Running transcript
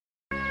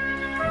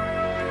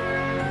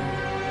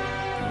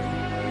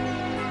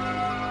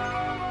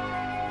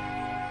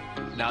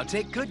Now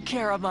take good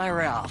care of my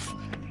Ralph.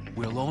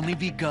 We'll only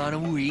be gone a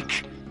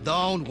week.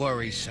 Don't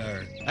worry,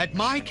 sir. At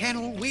my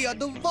kennel, we are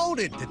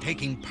devoted to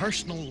taking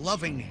personal,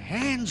 loving,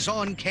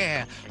 hands-on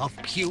care of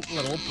cute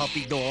little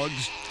puppy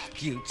dogs.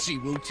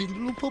 Cutesy-wootsy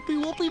little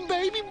puppy-whoopy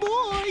baby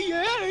boy,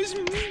 yes.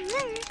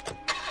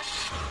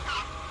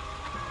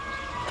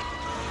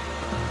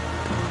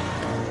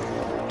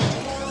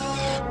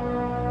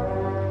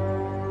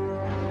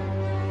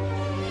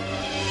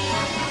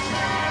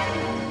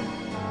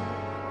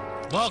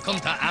 Welcome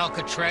to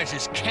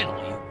Alcatraz's kennel,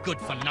 you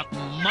good-for-nothing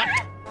mutt.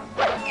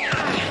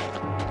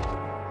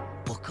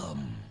 Book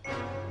 'em.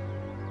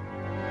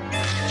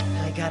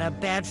 I got a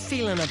bad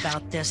feeling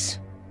about this.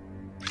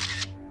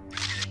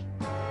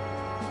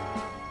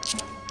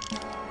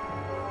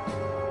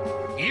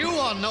 You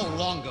are no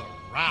longer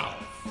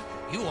Ralph.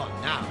 You are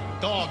now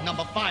dog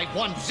number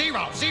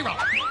 5100.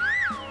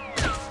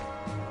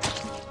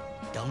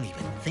 Don't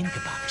even think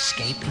about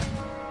escaping.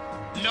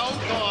 No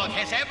dog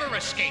has ever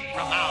escaped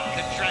from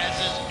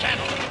Alcatraz's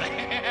kennel.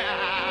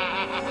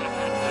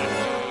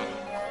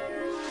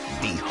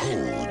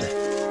 Behold,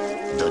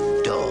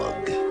 the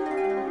dog.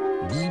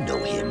 We know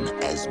him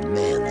as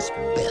man's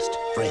best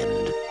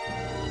friend.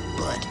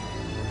 But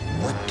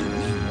what do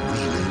we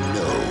really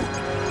know?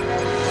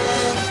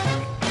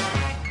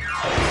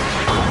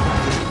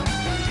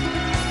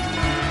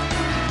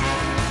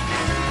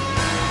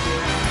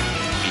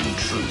 In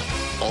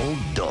truth, all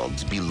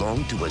dogs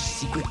belong to a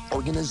secret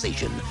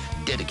organization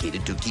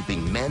dedicated to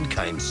keeping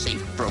mankind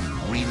safe from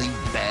really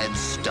bad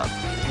stuff.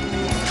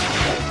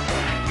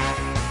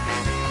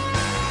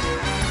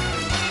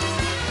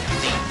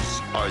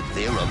 These are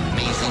their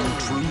amazing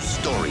true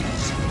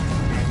stories.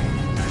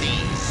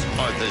 These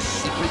are the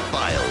secret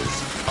files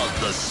of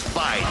the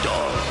Spy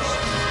Dogs.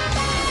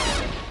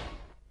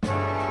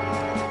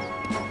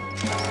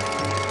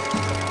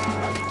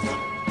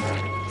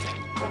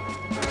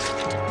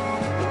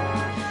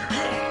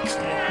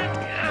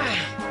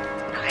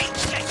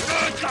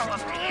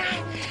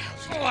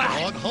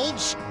 Dog, hold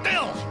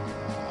still.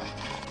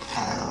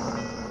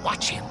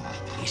 Watch him.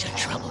 He's a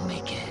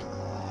troublemaker.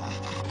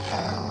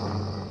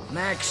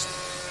 Next.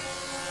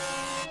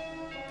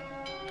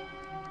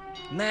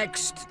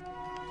 Next.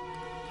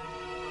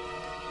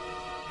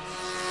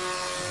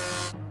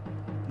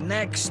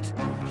 Next.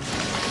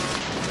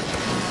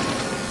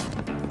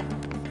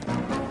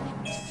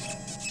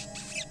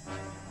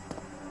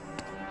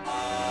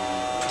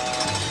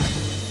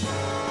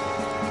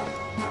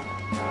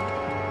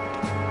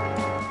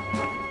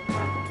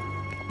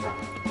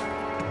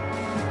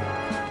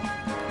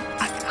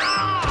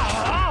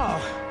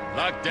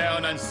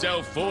 Lockdown on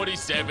cell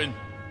 47.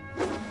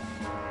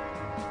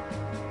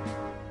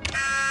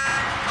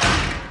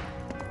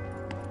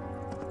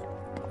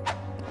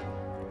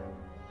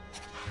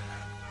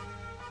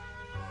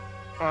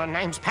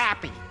 Name's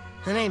Pappy.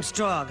 The name's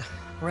Dog.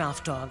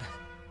 Ralph Dog.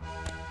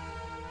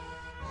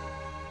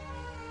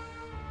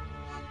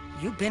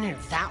 You been here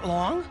that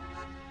long?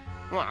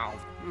 Well,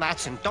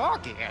 that's in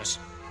dog years.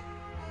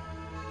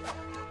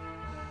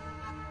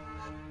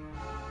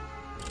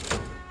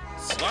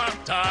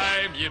 Swamp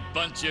time, you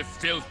bunch of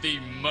filthy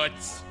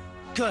mutts.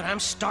 Good, I'm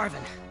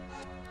starving.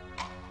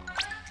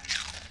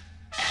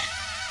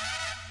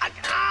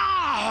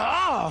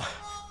 Oh,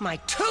 my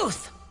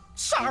tooth!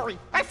 Sorry,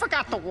 I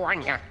forgot to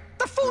warn you.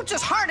 The food's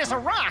as hard as a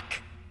rock.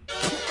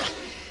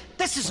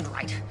 This isn't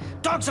right.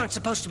 Dogs aren't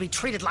supposed to be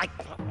treated like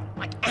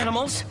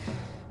animals.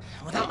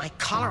 Without my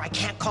collar, I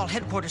can't call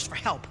headquarters for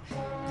help.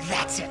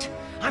 That's it.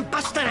 I'm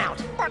busting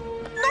out. But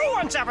no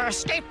one's ever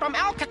escaped from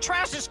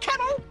Alcatraz's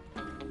kennel.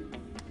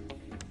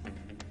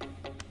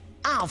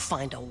 I'll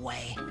find a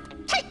way.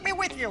 Take me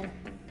with you.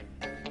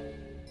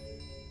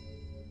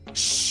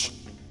 Shh.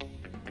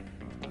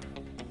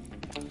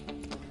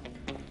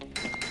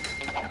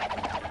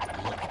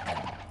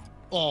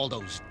 All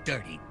those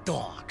dirty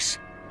dogs.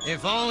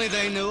 If only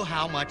they knew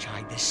how much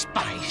I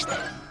despise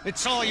them.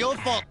 It's all your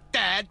fault,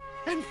 Dad.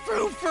 And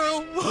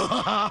Frou-Frou.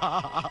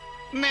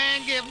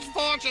 Man gives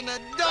fortune to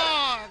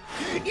dog.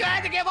 You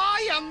had to give all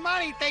your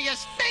money to your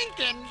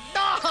stinking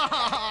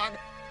dog.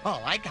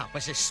 All I got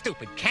was this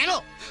stupid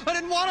kennel. I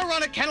didn't want to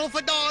run a kennel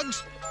for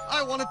dogs.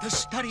 I wanted to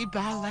study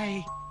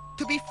ballet,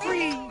 to be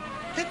free,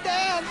 to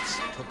dance,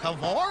 to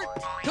cavort,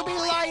 to be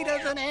lighter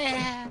than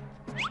air.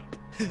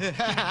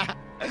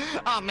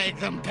 I'll make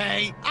them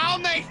pay. I'll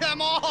make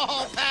them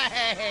all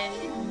pay.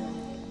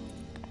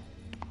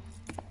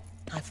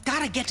 I've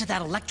got to get to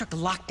that electric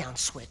lockdown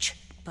switch.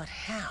 But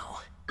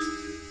how?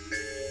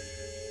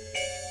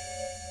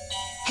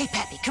 Hey,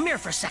 Pappy, come here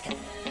for a second.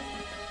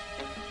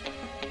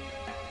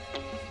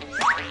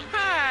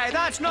 Hey,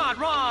 that's not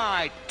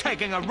right!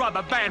 Taking a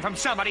rubber band from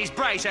somebody's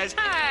braces.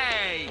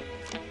 Hey!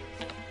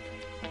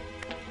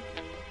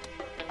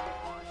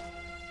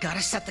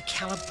 Gotta set the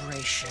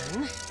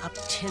calibration. Up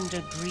 10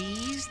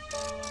 degrees.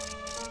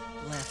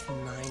 Left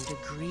 9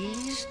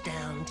 degrees.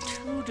 Down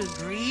 2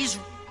 degrees.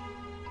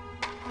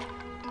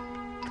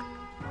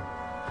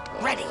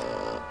 Ready.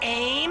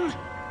 Aim.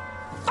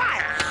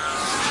 Fire!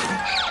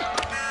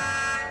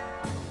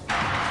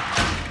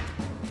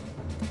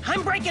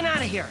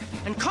 here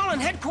and call in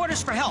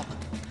headquarters for help.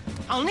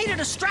 I'll need a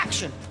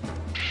distraction.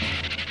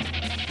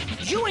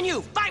 You and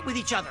you, fight with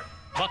each other.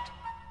 But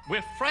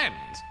we're friends.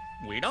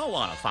 We don't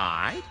want to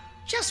fight.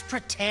 Just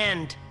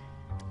pretend.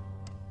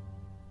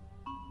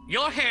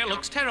 Your hair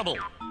looks terrible.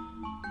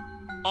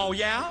 Oh,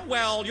 yeah?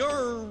 Well,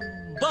 your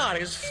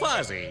butt is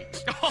fuzzy.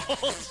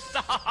 Oh,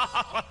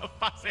 stop.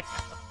 Fuzzy.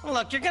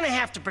 Look, you're gonna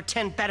have to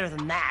pretend better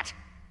than that.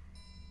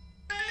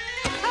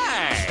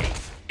 Hey,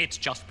 it's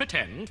just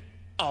pretend.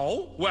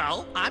 Oh,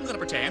 well, I'm gonna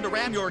pretend to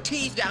ram your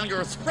teeth down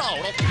your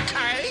throat,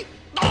 okay?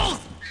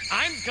 Oh!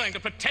 I'm going to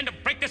pretend to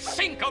break the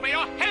sink over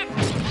your head.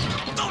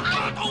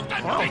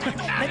 Well,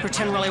 they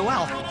pretend really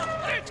well.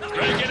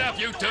 Break it up,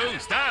 you two.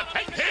 Stop.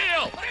 Hey,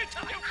 heel.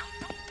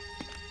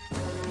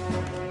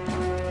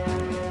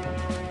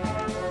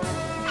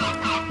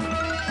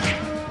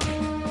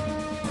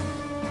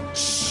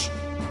 Shh.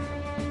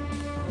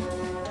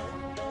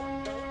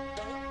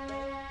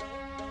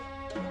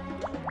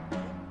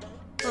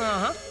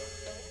 Uh-huh.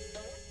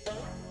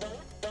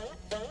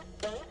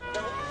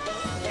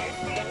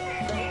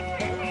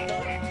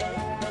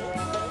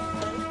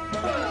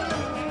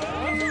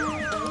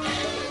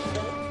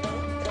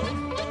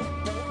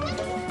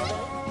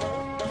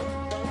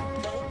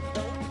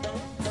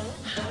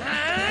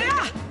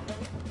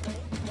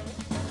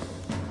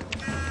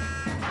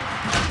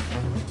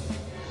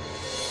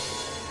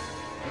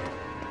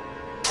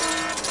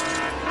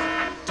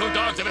 Two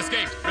dogs have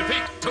escaped.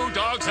 Repeat, two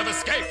dogs have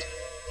escaped.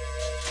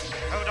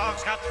 Two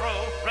dogs got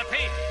through.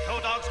 Repeat, two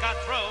dogs got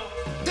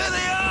through. There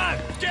they are.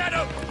 Get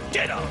them.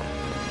 Get them.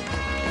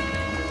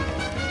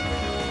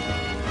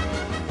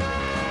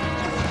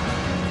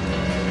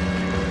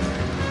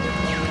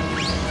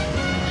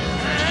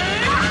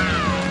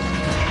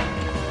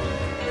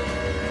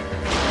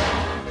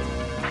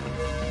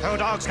 Two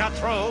dogs got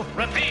through.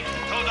 Repeat,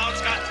 two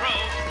dogs got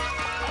through.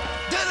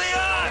 There they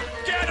are.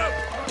 Get them.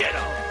 Get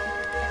them.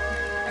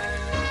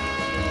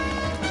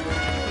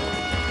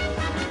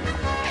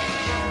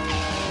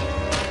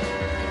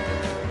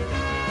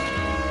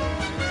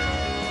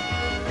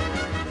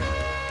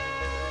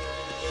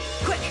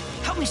 Quick,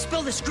 help me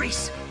spill this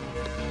grease.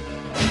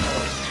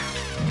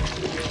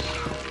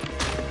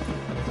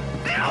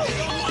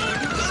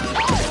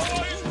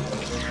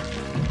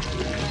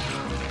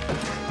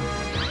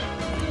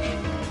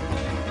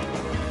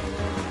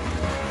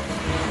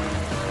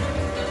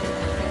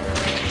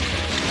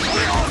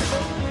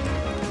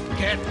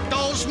 Get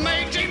those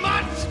mangy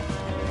mutts!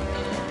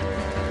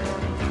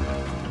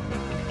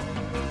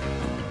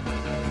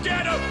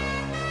 Get them.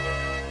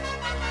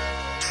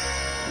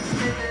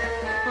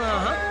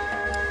 Uh-huh.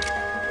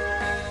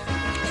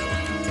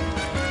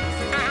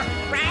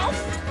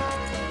 Ralph?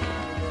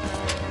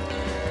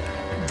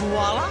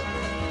 Voila.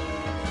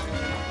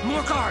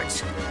 More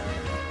cards.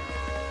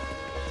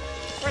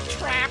 We're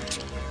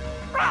trapped.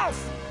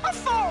 Ralph, a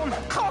phone.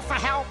 Call for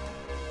help.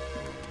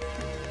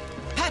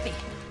 Pappy,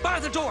 bar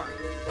the door.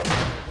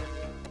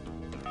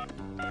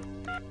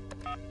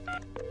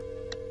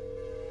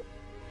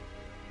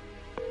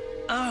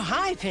 Oh,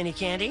 hi, Penny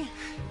Candy.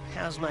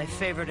 How's my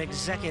favorite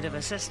executive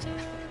assistant?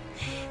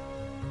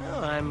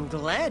 Oh, I'm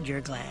glad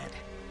you're glad.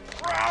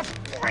 Ralph,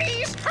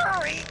 please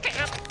hurry.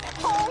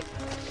 Hold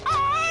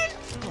on.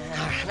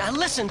 Now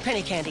listen,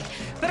 Penny Candy.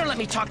 Better let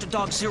me talk to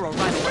Dog Zero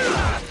right away.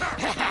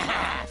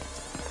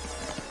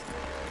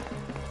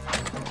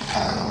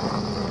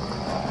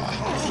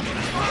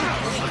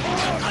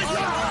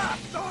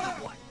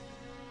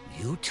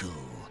 You two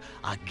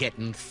are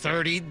getting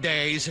 30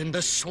 days in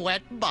the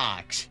sweat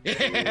box.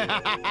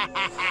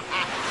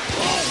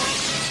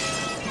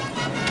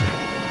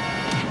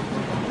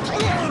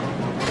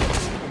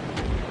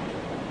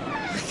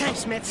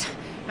 Thanks, Mitz.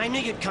 I knew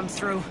you'd come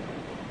through.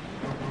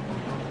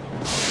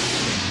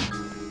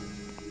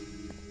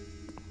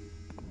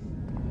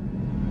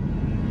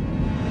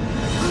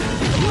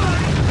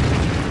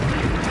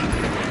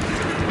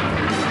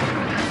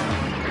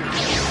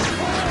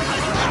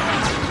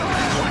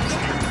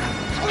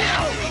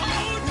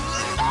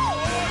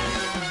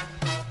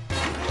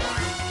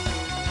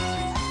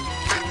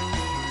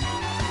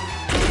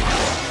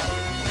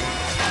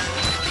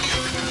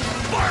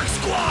 Bark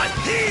Squad,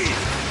 heave!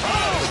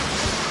 Oh!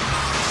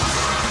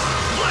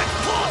 Let's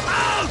pull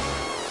out!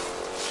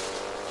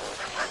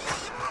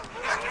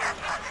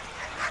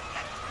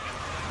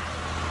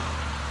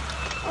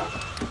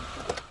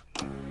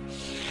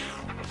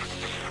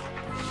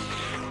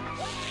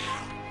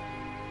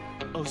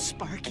 Oh,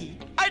 Sparky.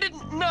 I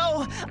didn't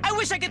know. I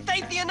wish I could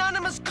thank the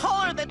anonymous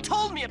caller that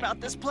told me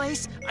about this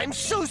place. I'm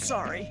so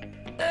sorry.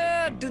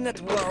 Do not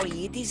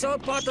worry. It is all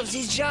part of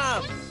this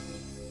job.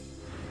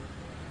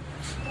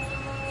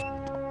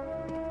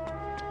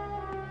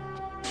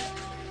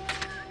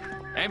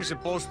 I'm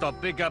supposed to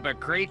pick up a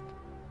crate?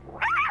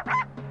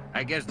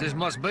 I guess this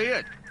must be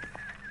it.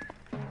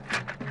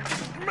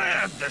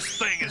 Man, this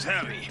thing is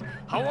heavy.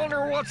 I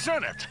wonder what's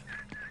in it.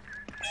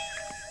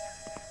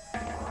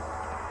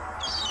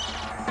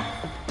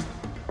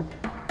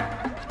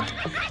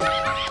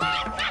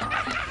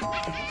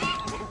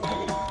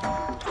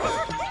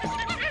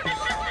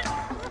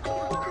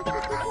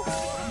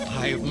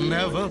 I've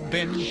never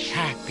been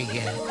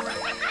happier.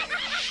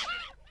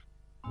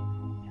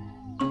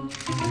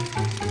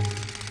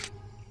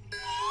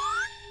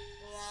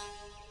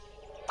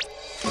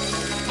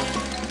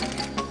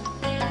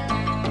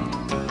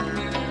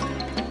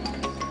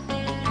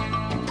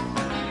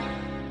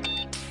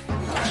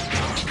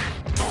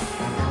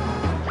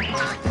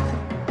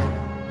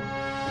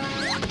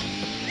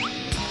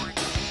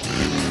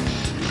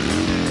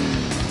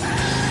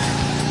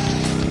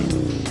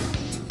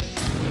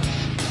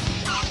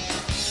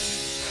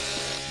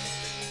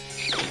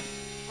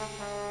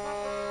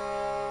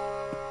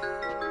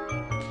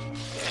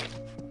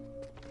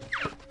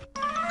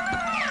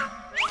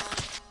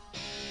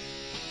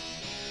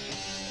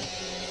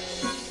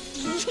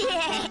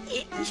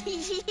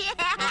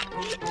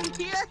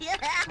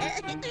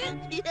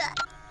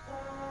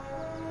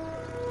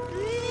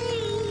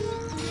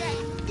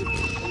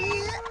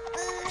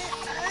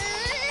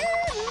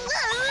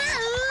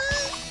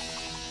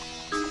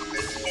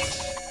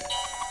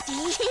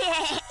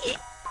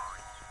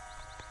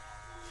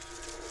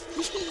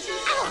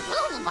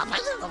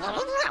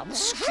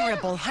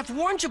 Scribble, I've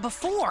warned you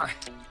before.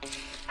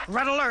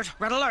 Red alert,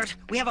 red alert.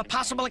 We have a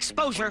possible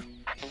exposure.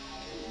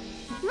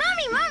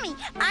 Mommy,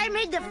 I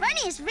made the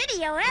funniest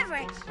video ever.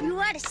 You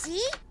want to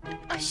see?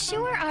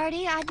 Sure,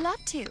 Artie, I'd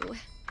love to.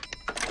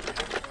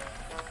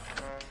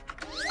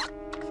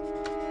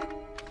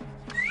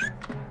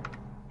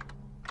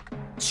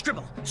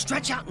 Scribble,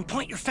 stretch out and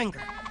point your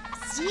finger.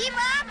 See,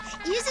 Mom?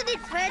 Isn't it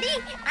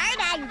funny?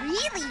 Aren't I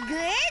really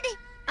good?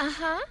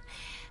 Uh-huh.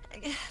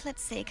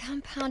 Let's see,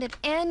 compounded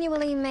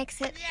annually makes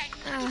it...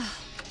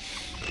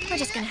 we're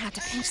just gonna have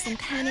to pinch some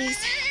pennies.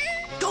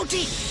 Go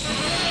deep!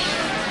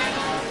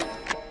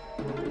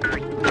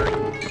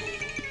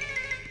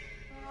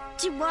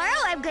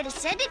 Tomorrow I'm gonna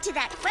send it to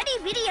that funny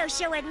video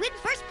show and win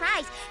first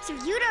prize, so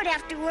you don't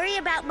have to worry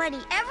about money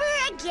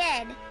ever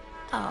again.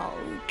 Oh,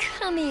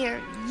 come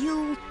here,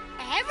 you...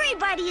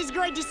 Everybody is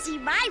going to see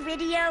my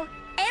video.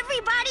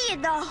 Everybody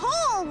in the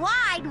whole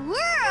wide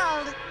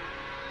world.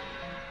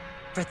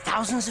 For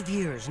thousands of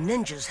years,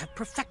 ninjas have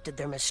perfected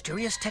their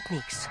mysterious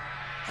techniques.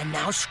 And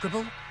now,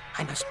 Scribble,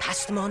 I must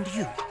pass them on to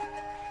you.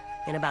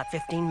 In about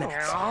 15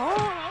 minutes.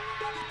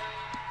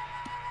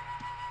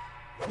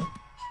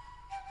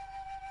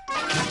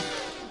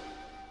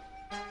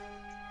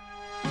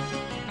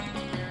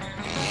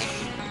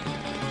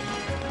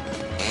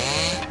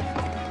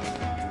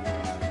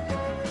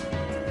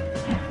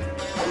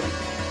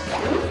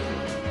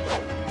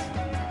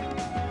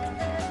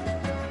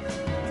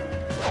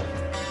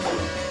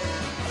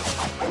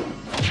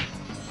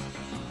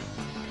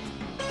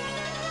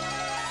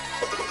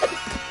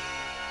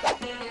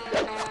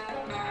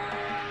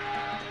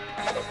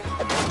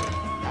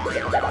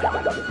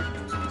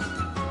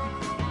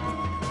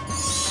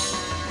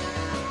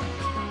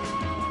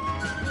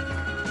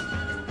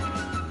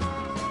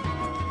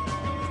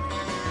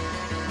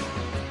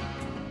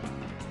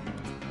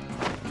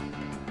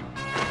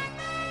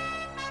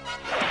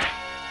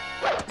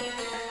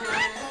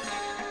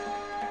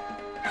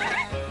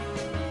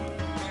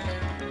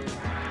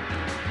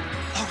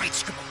 All right,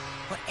 Scribble.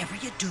 Whatever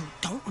you do,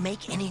 don't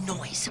make any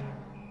noise.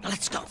 Now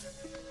let's go.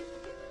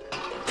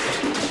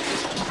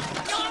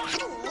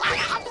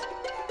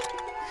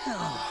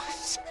 Oh,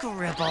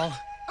 Scribble.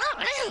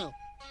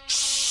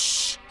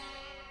 Shh.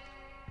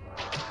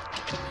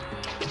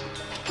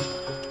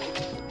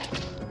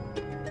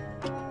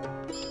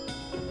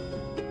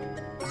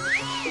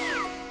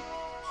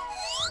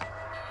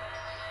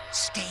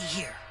 Stay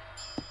here.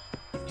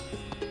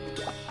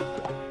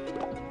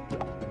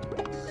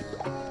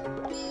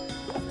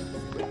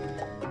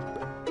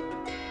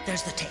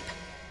 There's the tape,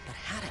 but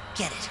how to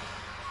get it?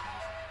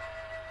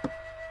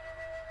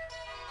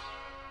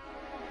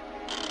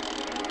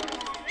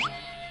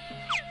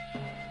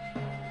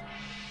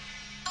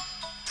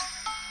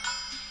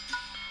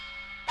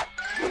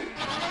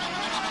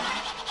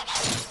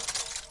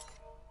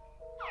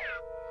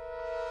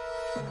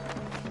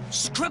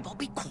 Scribble,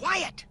 be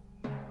quiet!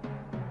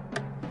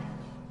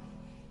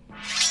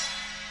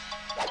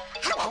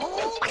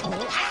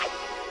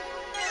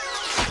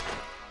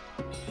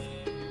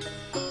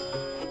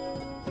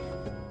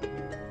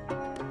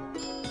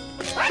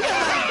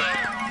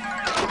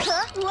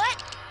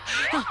 What?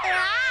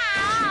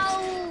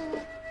 Ow!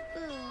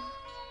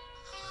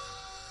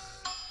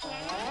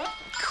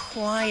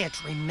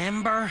 Quiet,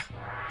 remember?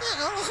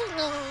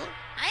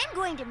 I'm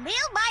going to mail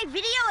my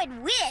video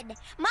and win.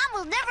 Mom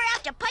will never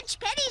have to punch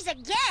pennies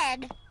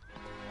again.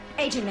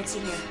 Agent Mitzi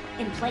here,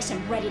 in place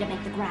and ready to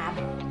make the grab.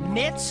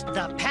 Mitz,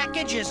 the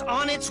package is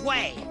on its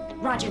way.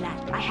 Roger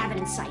that. I have it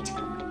in sight.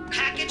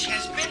 Package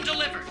has been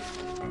delivered.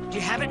 Do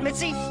you have it,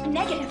 Mitzi?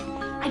 Negative.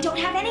 I don't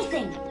have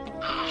anything.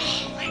 Oh,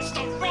 it's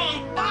the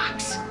wrong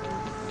box.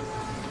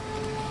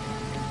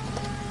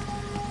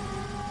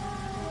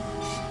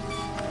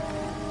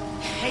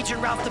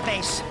 Agent Ralph the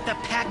base, the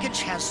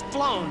package has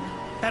flown.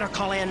 Better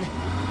call in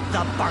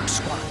the Bark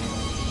Squad.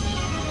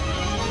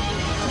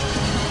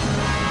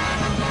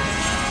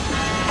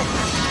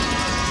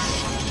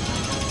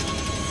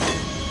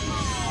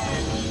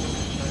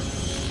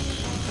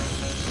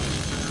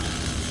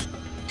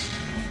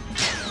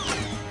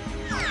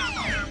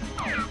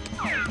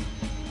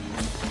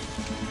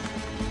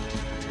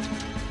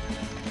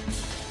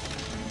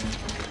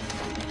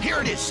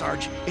 There it is,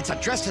 Sarge. It's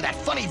addressed to that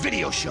funny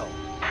video show.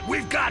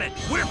 We've got it.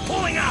 We're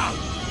pulling out.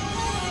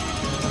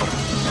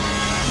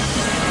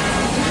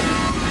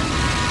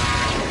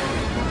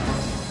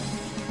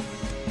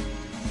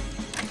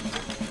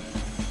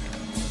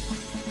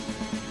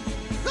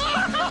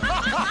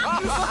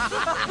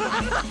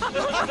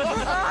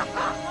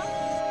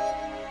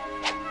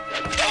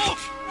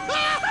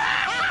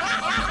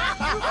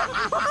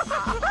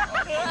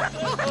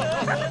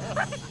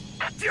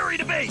 Fury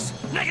to base.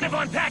 Negative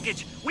on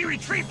package. We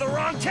retrieved the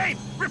wrong tape.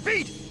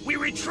 Repeat. We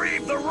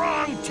retrieved the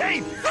wrong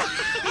tape.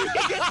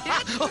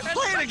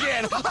 Play it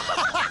again. Play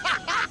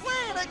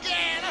it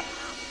again.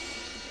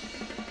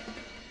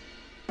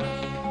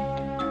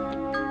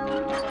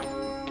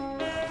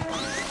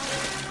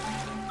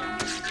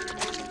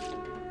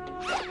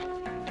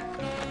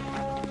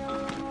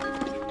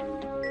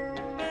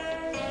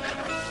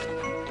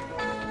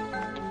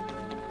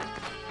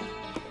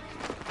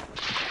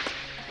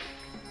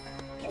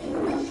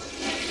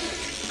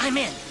 I'm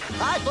in.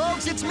 Hi,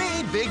 folks, it's me,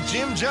 Big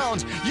Jim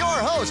Jones, your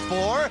host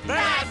for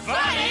That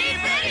Funny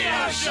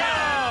Video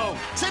Show!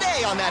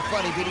 Today on That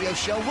Funny Video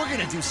Show, we're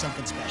gonna do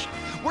something special.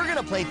 We're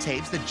gonna play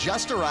tapes that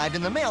just arrived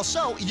in the mail,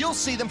 so you'll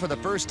see them for the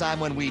first time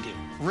when we do.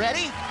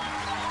 Ready?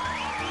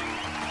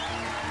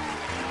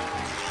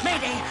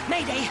 Mayday,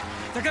 Mayday.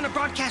 They're gonna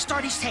broadcast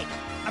Artie's tape.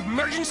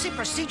 Emergency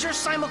procedure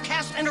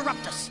simulcast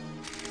interruptus.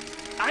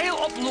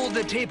 I'll upload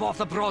the tape off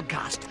the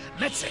broadcast.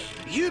 Mitzi,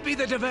 you be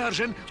the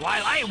diversion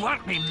while I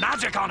work me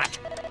magic on it.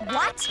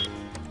 What?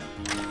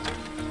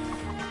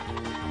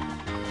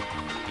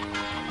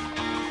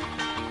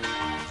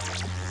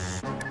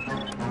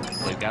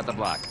 We've got the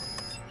block.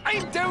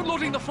 I'm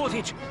downloading the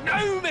footage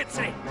now,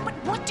 Mitzi. But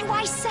what do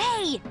I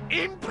say?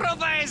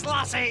 Improvise,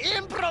 lassie,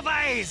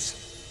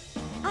 improvise.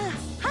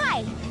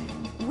 Hi.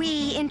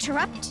 We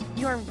interrupt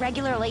your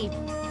regularly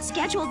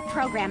scheduled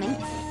programming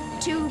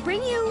to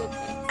bring you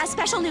a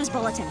special news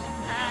bulletin.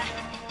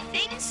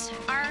 Things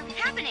are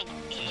happening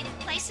in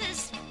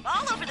places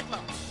all over the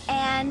globe.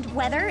 And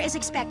weather is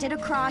expected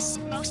across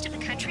Most of the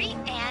country,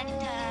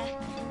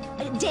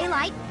 and,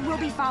 daylight will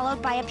be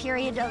followed by a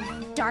period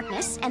of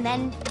darkness, and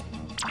then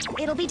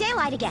it'll be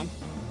daylight again.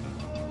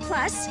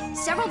 Plus,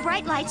 several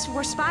bright lights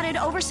were spotted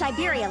over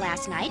Siberia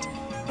last night.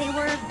 They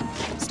were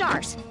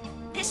stars.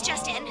 this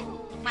just in,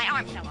 my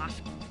arm fell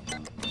off.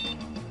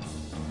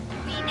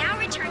 We now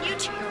return you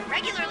to your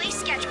regularly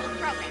scheduled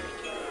programming.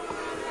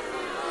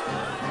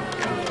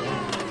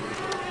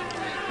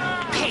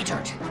 Pay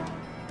dirt.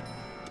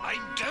 I'm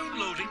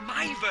downloading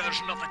my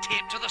version of the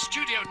tape to the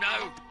studio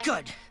now.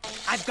 Good.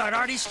 I've got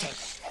Artie's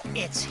tape.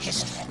 It's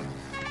history.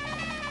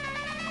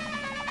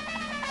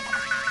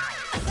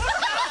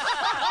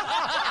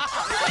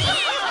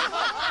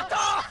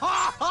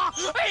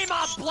 I'm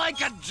a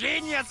blanket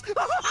genius.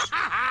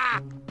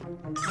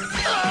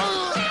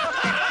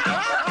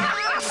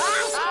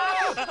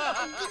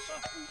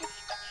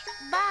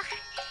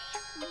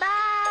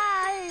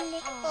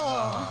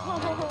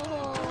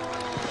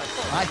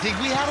 I think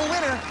we have a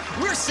winner.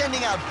 We're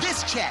sending out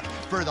this check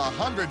for the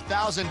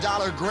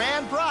 $100,000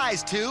 grand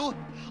prize to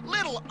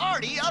little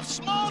Artie of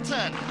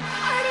Smallton. Artie,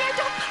 I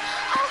don't...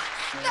 Oh,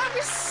 that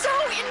was so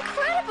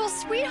incredible,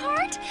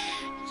 sweetheart.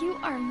 You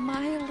are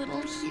my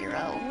little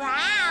hero.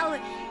 Wow,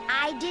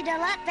 I did a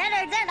lot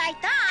better than I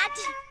thought.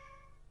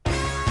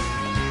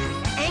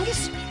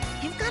 Angus,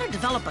 you've got to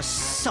develop a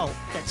soap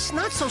that's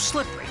not so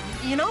slippery,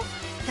 you know?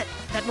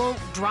 That won't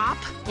drop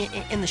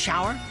in the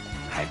shower.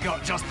 I've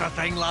got just the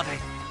thing, laddie.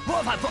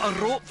 What if I put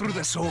a rope through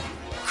the soap?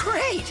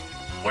 Great!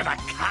 With a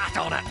cat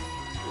on it.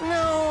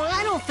 No,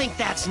 I don't think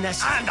that's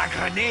necessary. And a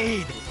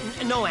grenade.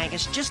 No,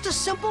 Angus, just a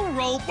simple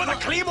rope. With a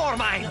claymore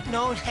mine.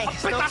 No,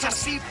 Angus, But no. that's a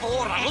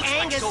C4. It looks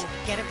Angus, like so.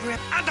 get a grip.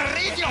 And the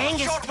radio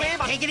Angus,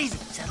 shortwave. take it easy.